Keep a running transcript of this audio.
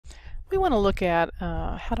we want to look at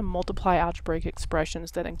how to multiply algebraic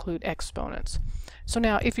expressions that include exponents. So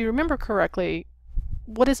now, if you remember correctly,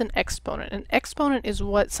 what is an exponent? An exponent is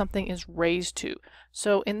what something is raised to.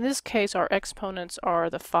 So in this case, our exponents are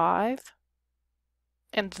the 5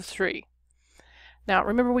 and the 3. Now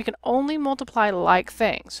remember, we can only multiply like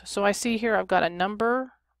things. So I see here I've got a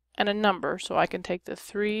number and a number, so I can take the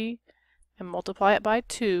 3 and multiply it by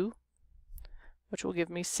 2, which will give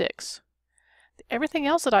me 6. Everything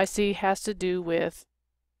else that I see has to do with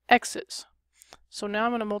x's. So now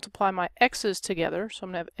I'm going to multiply my x's together. So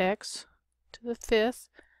I'm going to have x to the 5th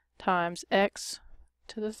times x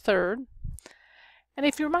to the 3rd. And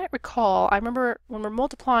if you might recall, I remember when we're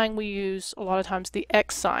multiplying we use a lot of times the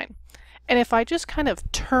x sign. And if I just kind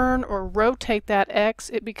of turn or rotate that x,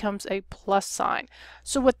 it becomes a plus sign.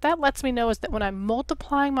 So what that lets me know is that when I'm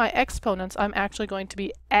multiplying my exponents, I'm actually going to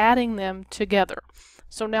be adding them together.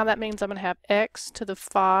 So now that means I'm going to have x to the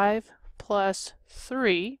 5 plus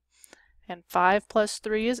 3, and 5 plus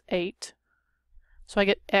 3 is 8. So I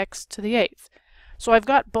get x to the 8th. So I've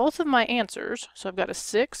got both of my answers. So I've got a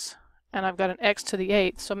 6 and I've got an x to the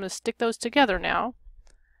 8th. So I'm going to stick those together now.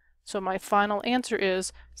 So my final answer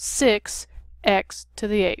is 6x to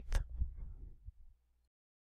the 8th.